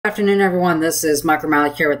Good afternoon, everyone. This is Mike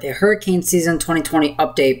Malik here with the Hurricane Season 2020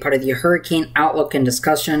 update, part of the Hurricane Outlook and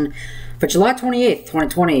Discussion for July 28th,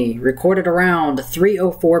 2020, recorded around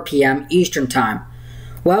 3:04 p.m. Eastern Time.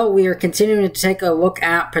 Well, we are continuing to take a look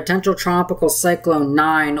at Potential Tropical Cyclone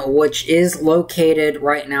 9, which is located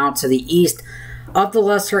right now to the east of the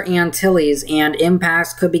Lesser Antilles, and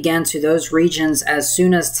impacts could begin to those regions as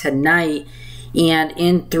soon as tonight and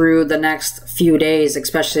in through the next few days,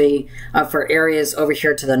 especially for areas over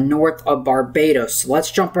here to the north of Barbados. So let's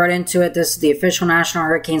jump right into it. This is the official National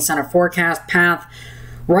Hurricane Center forecast path.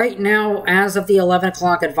 Right now, as of the 11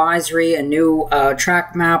 o'clock advisory, a new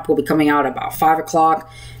track map will be coming out about 5 o'clock.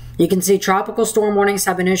 You can see tropical storm warnings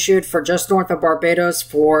have been issued for just north of Barbados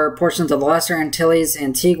for portions of the Lesser Antilles,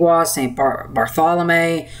 Antigua, St.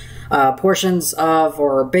 Bartholomew, portions of,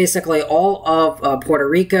 or basically all of Puerto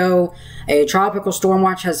Rico. A tropical storm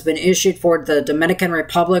watch has been issued for the Dominican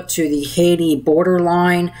Republic to the Haiti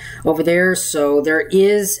borderline over there. So there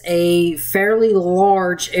is a fairly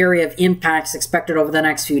large area of impacts expected over the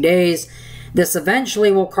next few days. This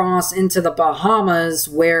eventually will cross into the Bahamas,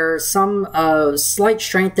 where some slight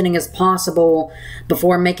strengthening is possible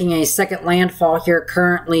before making a second landfall here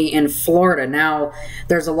currently in Florida. Now,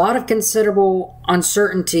 there's a lot of considerable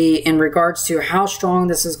uncertainty in regards to how strong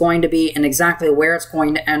this is going to be and exactly where it's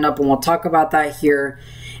going to end up, and we'll talk about that here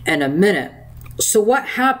in a minute. So what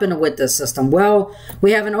happened with this system? Well,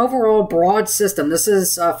 we have an overall broad system. This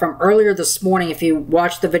is from earlier this morning. If you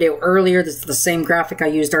watched the video earlier, this is the same graphic I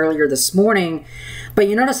used earlier this morning. But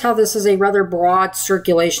you notice how this is a rather broad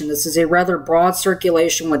circulation. This is a rather broad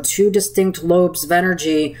circulation with two distinct lobes of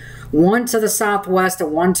energy, one to the southwest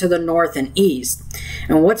and one to the north and east.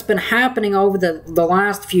 And what's been happening over the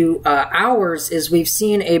last few hours is we've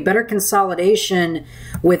seen a better consolidation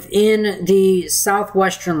within the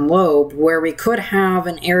southwestern lobe, where we could have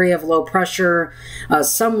an area of low pressure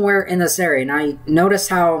somewhere in this area. Now, notice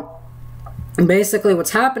how basically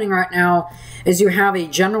what's happening right now is you have a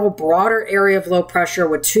general broader area of low pressure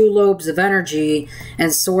with two lobes of energy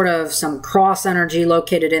and sort of some cross energy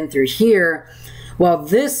located in through here. Well,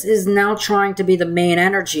 this is now trying to be the main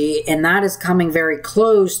energy, and that is coming very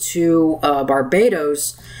close to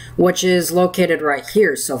Barbados, which is located right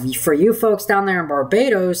here. So for you folks down there in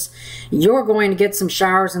Barbados, you're going to get some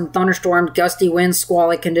showers and thunderstorms, gusty winds,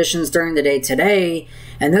 squally conditions during the day today,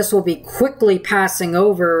 and this will be quickly passing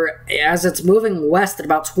over as it's moving west at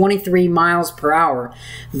about 23 miles per hour.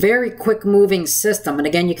 Very quick moving system. And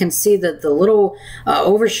again, you can see that the little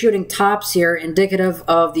overshooting tops here indicative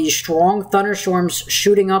of the strong thunderstorms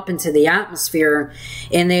shooting up into the atmosphere,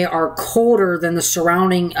 and they are colder than the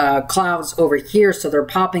surrounding clouds over here, so they're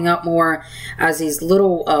popping up more as these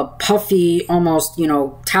little puffy, almost,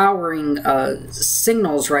 towering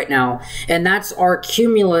signals right now. And that's our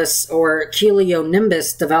cumulus or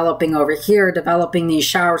cumulonimbus developing over here, developing these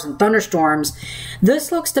showers and thunderstorms.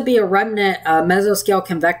 This looks to be a remnant mesoscale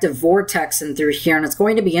convective vortex in through here, and it's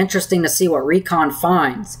going to be interesting to see what Recon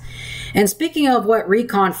finds. And speaking of what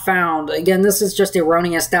Recon found, again, this is just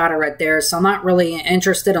erroneous data right there, so I'm not really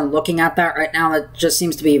interested in looking at that right now. That just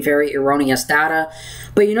seems to be very erroneous data.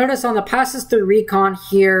 But you notice on the passes through Recon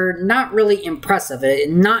here, not really impressive.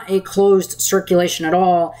 Not a closed circulation at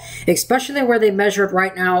all, especially where they measured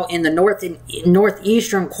right now in the north and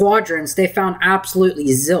northeastern quadrants. They found absolutely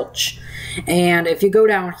zilch. And if you go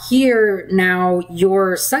down here now,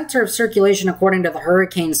 your center of circulation, according to the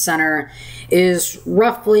Hurricane Center, is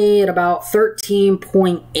roughly at about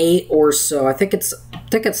 13.8 or so. I think it's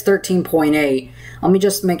 13.8. Let me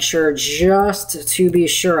just make sure, just to be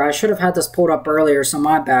sure. I should have had this pulled up earlier, so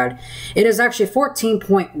my bad. It is actually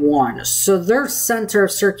 14.1. So their center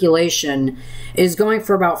of circulation is going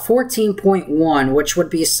for about 14.1, which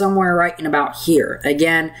would be somewhere right in about here.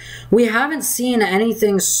 Again, we haven't seen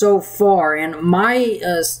anything so far, and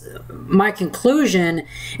my conclusion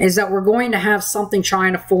is that we're going to have something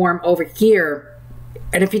trying to form over here.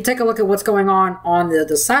 And if you take a look at what's going on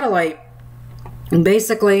the satellite, and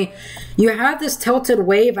basically, you have this tilted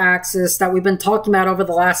wave axis that we've been talking about over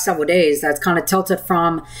the last several days that's kind of tilted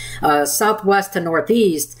from southwest to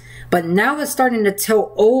northeast, but now it's starting to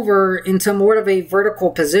tilt over into more of a vertical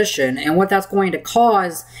position, and what that's going to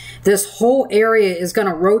cause, this whole area is going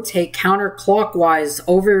to rotate counterclockwise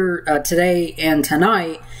over today and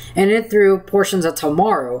tonight, and in through portions of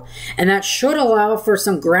tomorrow. And that should allow for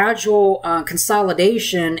some gradual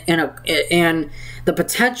consolidation and the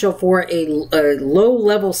potential for a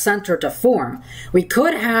low-level center to form. We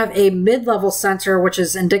could have a mid-level center, which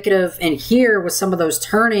is indicative in here with some of those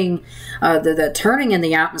turning, the turning in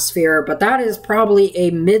the atmosphere, but that is probably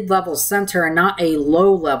a mid-level center and not a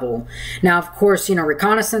low level. Now, of course,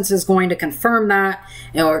 reconnaissance is going to confirm that,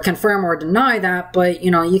 or confirm or deny that, but,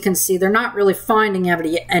 you can see they're not really finding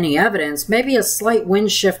any evidence. Maybe a slight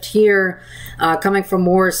wind shift here, coming from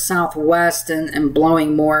more southwest and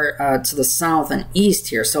blowing more to the south and east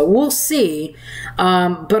here. So we'll see,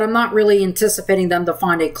 but I'm not really anticipating them to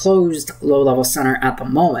find a closed low-level center at the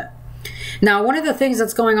moment. Now, one of the things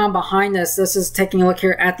that's going on behind this is taking a look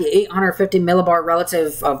here at the 850 millibar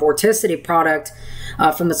relative vorticity product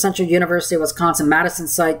from the Central University of Wisconsin-Madison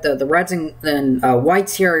site. The reds and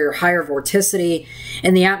whites here are your higher vorticity.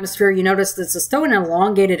 In the atmosphere, you notice this is still an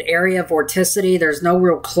elongated area of vorticity. There's no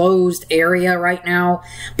real closed area right now,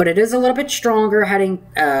 but it is a little bit stronger, heading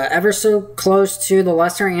ever so close to the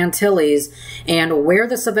Lesser Antilles. And where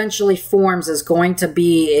this eventually forms is going to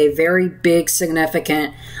be a very big,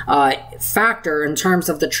 significant factor in terms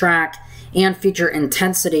of the track and feature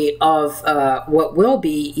intensity of what will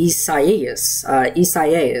be Isaias,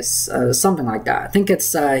 something like that. I think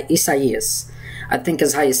it's Isaias, I think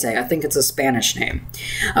is how you say it. I think it's a Spanish name.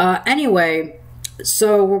 Anyway,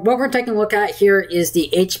 so what we're taking a look at here is the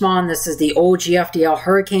HMON. This is the old GFDL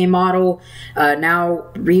Hurricane model, now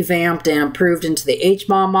revamped and improved into the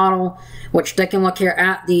HMON model, which taking a look here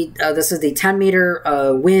at the, this is the 10-meter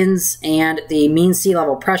winds and the mean sea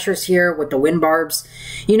level pressures here with the wind barbs.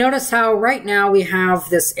 You notice how right now we have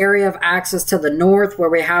this area of axis to the north where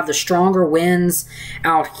we have the stronger winds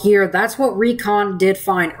out here. That's what Recon did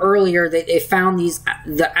find earlier. They found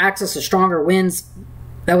the axis of stronger winds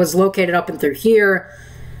that was located up and through here,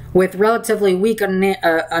 with relatively weak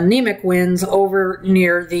anemic winds over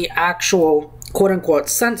near the actual quote-unquote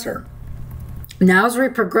center. Now, as we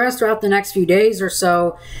progress throughout the next few days or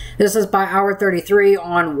so, this is by hour 33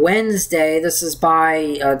 on Wednesday. This is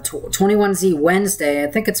by 21Z Wednesday. I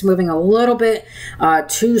think it's moving a little bit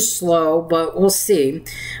too slow, but we'll see.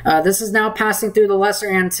 This is now passing through the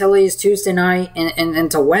Lesser Antilles Tuesday night and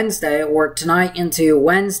into Wednesday, or tonight into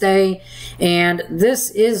Wednesday. And this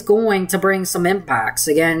is going to bring some impacts.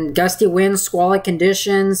 Again, gusty winds, squally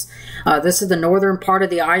conditions. This is the northern part of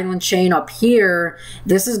the island chain up here.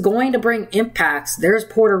 This is going to bring impacts. There's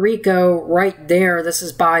Puerto Rico right there. This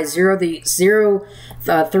is by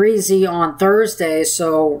 3Z on Thursday,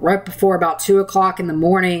 so right before about 2 o'clock in the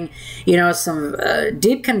morning. Some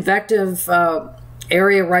deep convective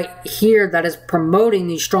area right here that is promoting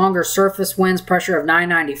these stronger surface winds, pressure of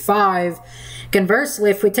 995. Conversely,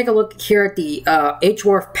 if we take a look here at the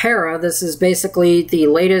H-Wharf Para, this is basically the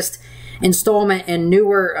latest installment and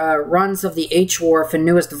newer runs of the H-Wharf and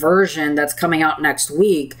newest version that's coming out next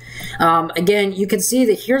week. Again, you can see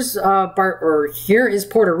that here is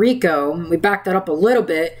Puerto Rico. We backed that up a little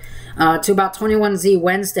bit to about 21Z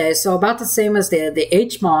Wednesday, so about the same as the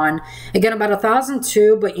HMON. Again, about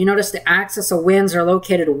 1,002, but you notice the axis of winds are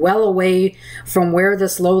located well away from where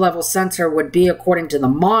this low-level center would be according to the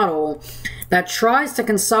model. That tries to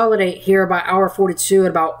consolidate here by hour 42 at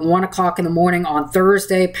about 1 o'clock in the morning on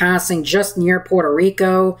Thursday, passing just near Puerto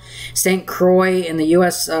Rico, St. Croix, and the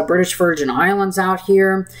U.S. British Virgin Islands out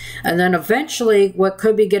here. And then eventually, what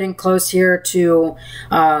could be getting close here to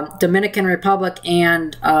Dominican Republic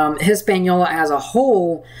and Hispaniola as a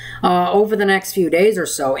whole over the next few days or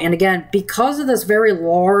so. And again, because of this very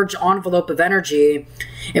large envelope of energy,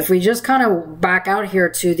 if we just kind of back out here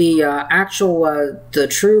to the the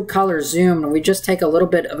true color zoom, and we just take a little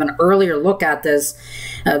bit of an earlier look at this.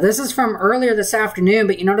 This is from earlier this afternoon,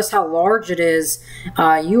 but you notice how large it is.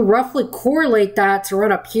 You roughly correlate that to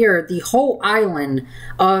right up here. The whole island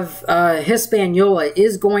of Hispaniola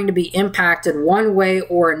is going to be impacted one way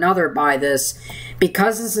or another by this,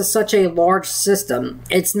 because this is such a large system.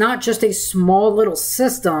 It's not just a small little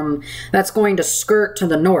system that's going to skirt to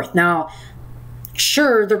the north. Now,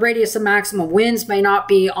 sure, the radius of maximum winds may not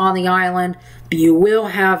be on the island, but you will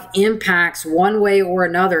have impacts one way or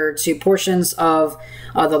another to portions of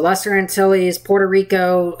the Lesser Antilles, Puerto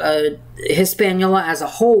Rico, Hispaniola as a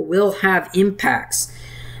whole will have impacts.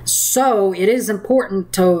 So it is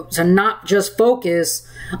important to not just focus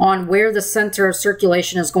on where the center of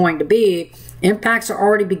circulation is going to be. Impacts are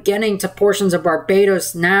already beginning to portions of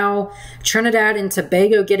Barbados now. Trinidad and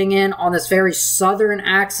Tobago getting in on this very southern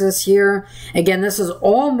axis here. Again, this is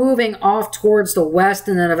all moving off towards the west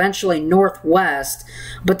and then eventually northwest.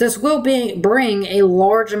 But this will bring a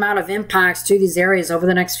large amount of impacts to these areas over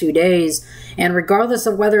the next few days. And regardless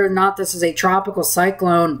of whether or not this is a tropical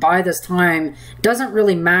cyclone by this time, doesn't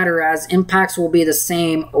really matter. matter, as impacts will be the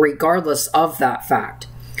same regardless of that fact.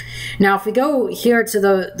 Now, if we go here to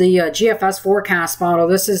the GFS forecast model,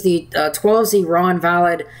 this is the 12Z raw and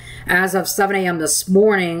valid as of 7 a.m. this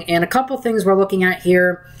morning. And a couple things we're looking at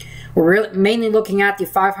here. We're mainly looking at the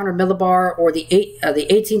 500 millibar, or the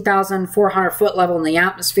 18,400 foot level in the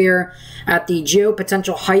atmosphere, at the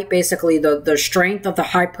geopotential height, basically the strength of the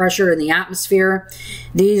high pressure in the atmosphere.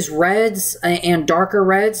 These reds and darker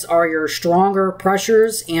reds are your stronger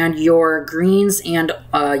pressures, and your greens and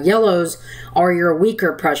yellows are your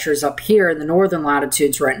weaker pressures up here in the northern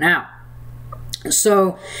latitudes right now.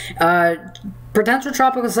 So, Potential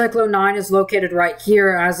Tropical Cyclone 9 is located right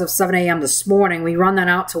here as of 7 a.m. this morning. We run that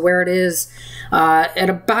out to where it is at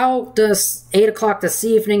about 8 o'clock this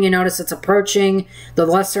evening. You notice it's approaching the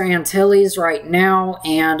Lesser Antilles right now,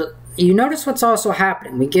 and you notice what's also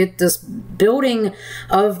happening. We get this building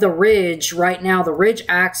of the ridge right now, the ridge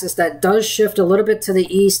axis that does shift a little bit to the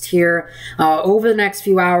east here. Over the next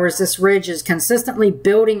few hours, this ridge is consistently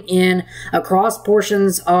building in across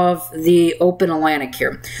portions of the open Atlantic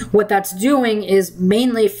here. What that's doing is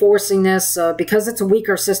mainly forcing this, because it's a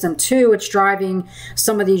weaker system too, it's driving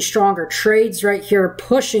some of these stronger trades right here,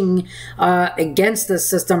 pushing against this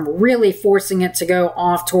system, really forcing it to go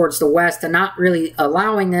off towards the west and not really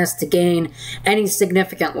allowing this to gain any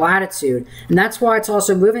significant latitude. And that's why it's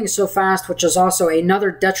also moving so fast, which is also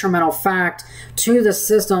another detrimental fact to the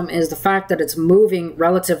system, is the fact that it's moving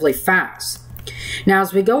relatively fast. Now,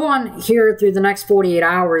 as we go on here through the next 48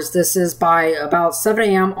 hours, this is by about 7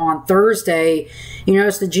 a.m. on Thursday, you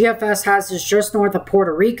notice the GFS has this just north of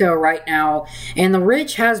Puerto Rico right now, and the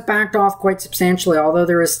ridge has backed off quite substantially, although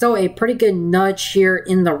there is still a pretty good nudge here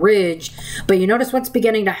in the ridge. But you notice what's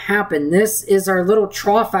beginning to happen. This is our little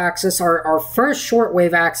trough axis, our first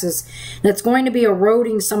shortwave axis, that's going to be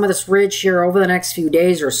eroding some of this ridge here over the next few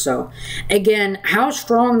days or so. Again, how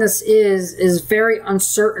strong this is very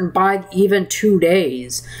uncertain by even 2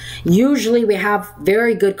 days. Usually we have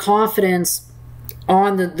very good confidence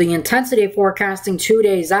on the intensity of forecasting 2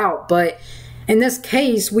 days out, but in this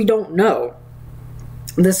case we don't know.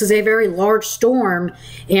 This is a very large storm,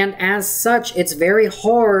 and as such it's very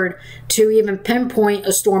hard to even pinpoint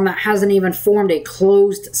a storm that hasn't even formed a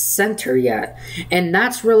closed center yet, and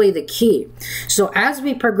that's really the key. So as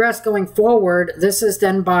we progress going forward, this is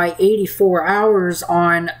then by 84 hours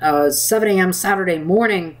on 7 a.m. Saturday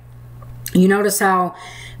morning. You notice how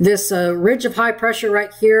this ridge of high pressure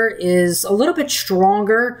right here is a little bit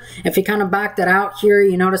stronger. If you kind of back that out here,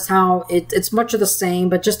 you notice how it's much of the same,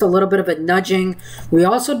 but just a little bit of a nudging. We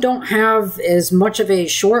also don't have as much of a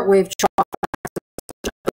shortwave trough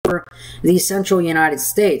over the central United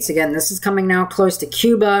States. Again, this is coming now close to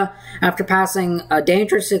Cuba after passing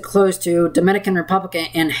dangerously close to Dominican Republic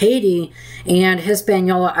and Haiti and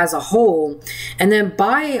Hispaniola as a whole. And then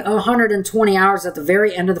by 120 hours at the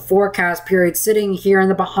very end of the forecast period, sitting here in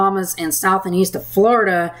the Bahamas and south and east of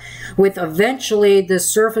Florida, with eventually this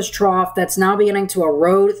surface trough that's now beginning to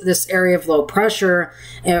erode this area of low pressure,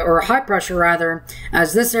 or high pressure rather,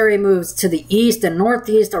 as this area moves to the east and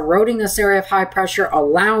northeast, eroding this area of high pressure,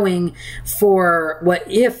 allowing for what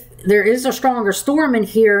if there is a stronger storm in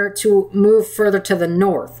here to move further to the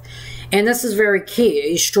north. And this is very key.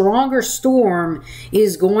 A stronger storm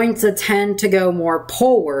is going to tend to go more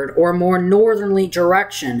poleward or more northerly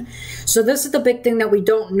direction. So this is the big thing that we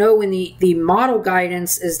don't know in the model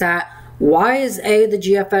guidance, is that why is the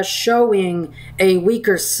GFS showing a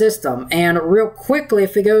weaker system? And real quickly,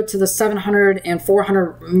 if we go to the 700 and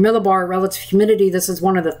 400 millibar relative humidity, this is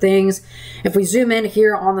one of the things. If we zoom in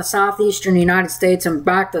here on the southeastern United States and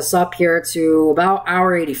back this up here to about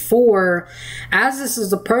hour 84, as this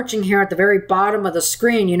is approaching here at the very bottom of the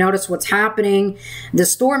screen, you notice what's happening. The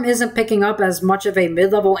storm isn't picking up as much of a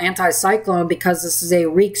mid-level anticyclone because this is a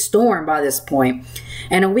weak storm by this point.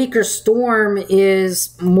 And a weaker storm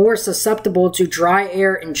is more susceptible to dry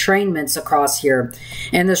air entrainments across here.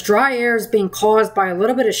 And this dry air is being caused by a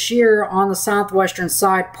little bit of shear on the southwestern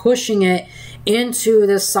side, pushing it into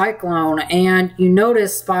this cyclone. And you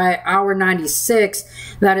notice by hour 96,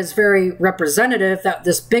 that is very representative, that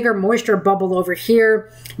this bigger moisture bubble over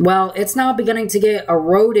here, well, it's now beginning to get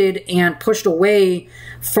eroded and pushed away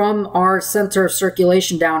from our center of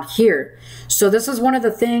circulation down here. So this is one of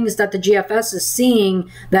the things that the GFS is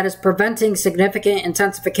seeing that is preventing significant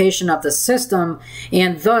intensification of the system,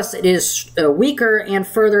 and thus it is weaker and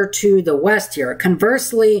further to the west here.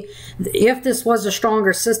 Conversely, if this was a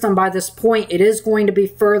stronger system by this point, it is going to be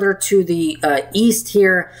further to the east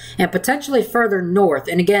here and potentially further north.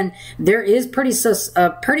 And again, there is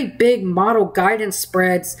pretty big model guidance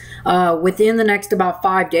spreads within the next about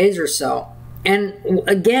 5 days or so. And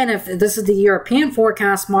again, if this is the European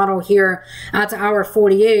forecast model here at hour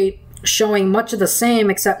 48, showing much of the same,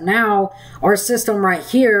 except now our system right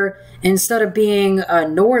here, instead of being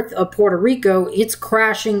north of Puerto Rico, it's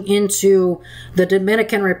crashing into the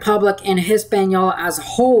Dominican Republic and Hispaniola as a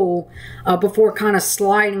whole before kind of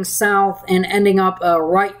sliding south and ending up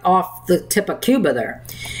right off the tip of Cuba there.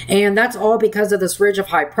 And that's all because of this ridge of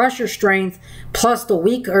high pressure strength, plus the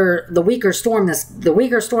weaker storm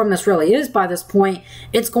this really is by this point.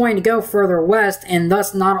 It's going to go further west and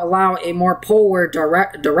thus not allow a more polar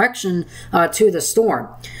direction to the storm.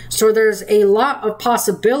 So there's a lot of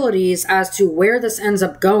possibilities as to where this ends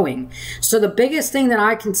up going. So the biggest thing that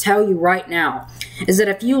I can tell you right now is that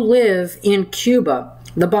if you live in Cuba,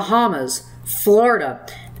 the Bahamas, Florida,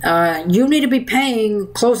 you need to be paying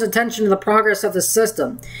close attention to the progress of the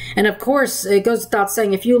system. And of course, it goes without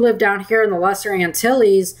saying, if you live down here in the Lesser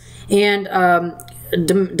Antilles and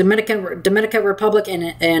Dominican Republic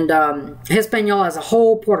and Hispaniola as a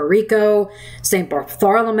whole, Puerto Rico, St.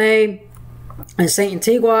 Bartholomew, and St.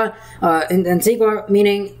 Antigua, Antigua,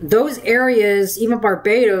 meaning those areas, even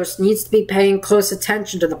Barbados, needs to be paying close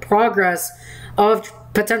attention to the progress of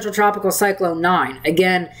Potential Tropical Cyclone 9.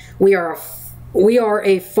 Again, we are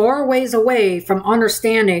a far ways away from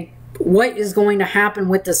understanding what is going to happen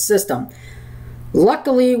with this system.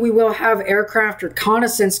 Luckily, we will have aircraft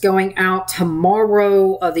reconnaissance going out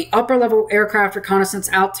tomorrow, the upper level aircraft reconnaissance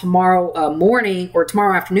out tomorrow morning, or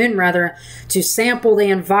tomorrow afternoon rather, to sample the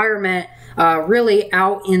environment really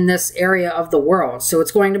out in this area of the world. So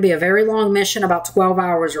it's going to be a very long mission, about 12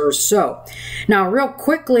 hours or so. Now, real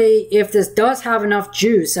quickly, if this does have enough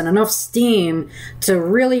juice and enough steam to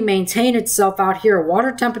really maintain itself out here,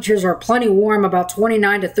 water temperatures are plenty warm, about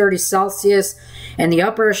 29 to 30 Celsius, and the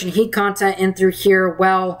upper ocean heat content in through here,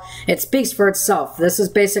 well, it speaks for itself. This is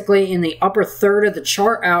basically in the upper third of the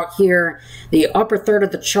chart out here. The upper third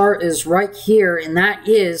of the chart is right here, and that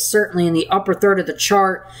is certainly in the upper third of the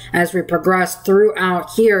chart as we progress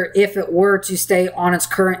throughout here if it were to stay on its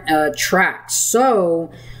current track.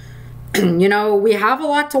 So, you know, we have a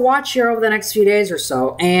lot to watch here over the next few days or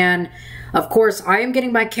so. And of course, I am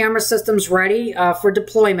getting my camera systems ready for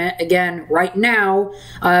deployment. Again, right now,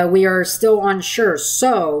 we are still unsure.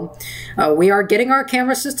 So, we are getting our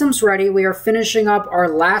camera systems ready. We are finishing up our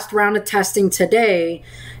last round of testing today.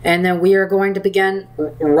 And then we are going to begin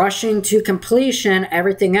rushing to completion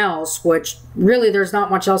everything else, which really there's not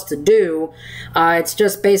much else to do. It's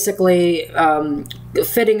just basically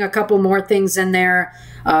fitting a couple more things in there,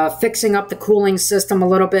 fixing up the cooling system a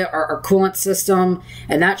little bit, our coolant system,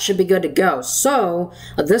 and that should be good to go. So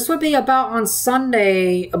this would be about on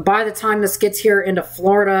Sunday by the time this gets here into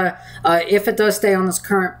Florida, if it does stay on this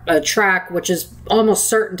current track, which is almost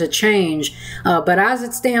certain to change. But as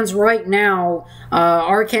it stands right now,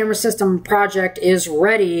 our camera system project is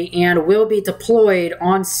ready and will be deployed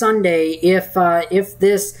on Sunday if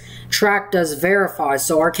this track does verify.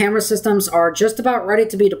 So our camera systems are just about ready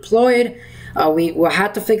to be deployed. We will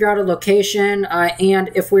have to figure out a location and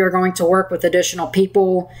if we are going to work with additional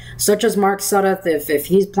people, such as Mark Sudduth. If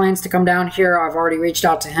he plans to come down here, I've already reached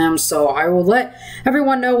out to him, so I will let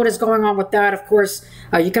everyone know what is going on with that. Of course,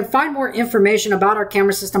 you can find more information about our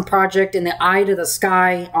camera system project in the eye to the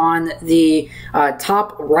sky on the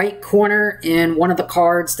top right corner in one of the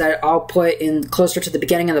cards that I'll put in closer to the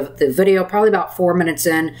beginning of the video, probably about 4 minutes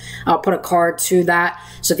in. I'll put a card to that.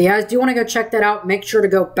 So if you guys do want to go check that out, make sure to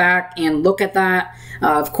go back and look at that.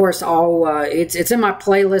 Of course, it's in my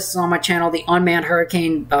playlists on my channel, the Unmanned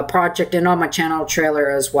Hurricane project, and on my channel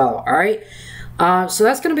trailer as well. All right. So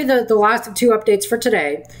that's going to be the last of 2 updates for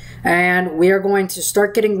today. And we are going to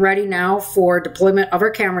start getting ready now for deployment of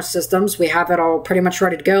our camera systems. We have it all pretty much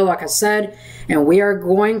ready to go, like I said, and we are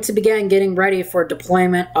going to begin getting ready for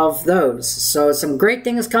deployment of those. So some great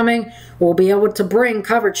things coming. We'll be able to bring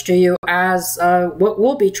coverage to you as what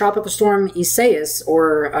will be Tropical Storm Isaias,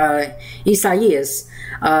 or Isaias,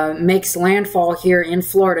 makes landfall here in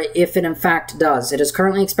Florida, if it in fact does. It is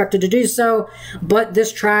currently expected to do so, but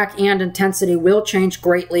this track and intensity will change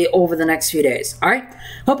greatly over the next few days. All right,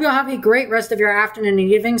 hope you'll have a great rest of your afternoon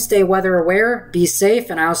and evening. Stay weather aware, be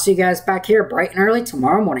safe, and I'll see you guys back here bright and early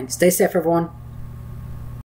tomorrow morning. Stay safe, everyone.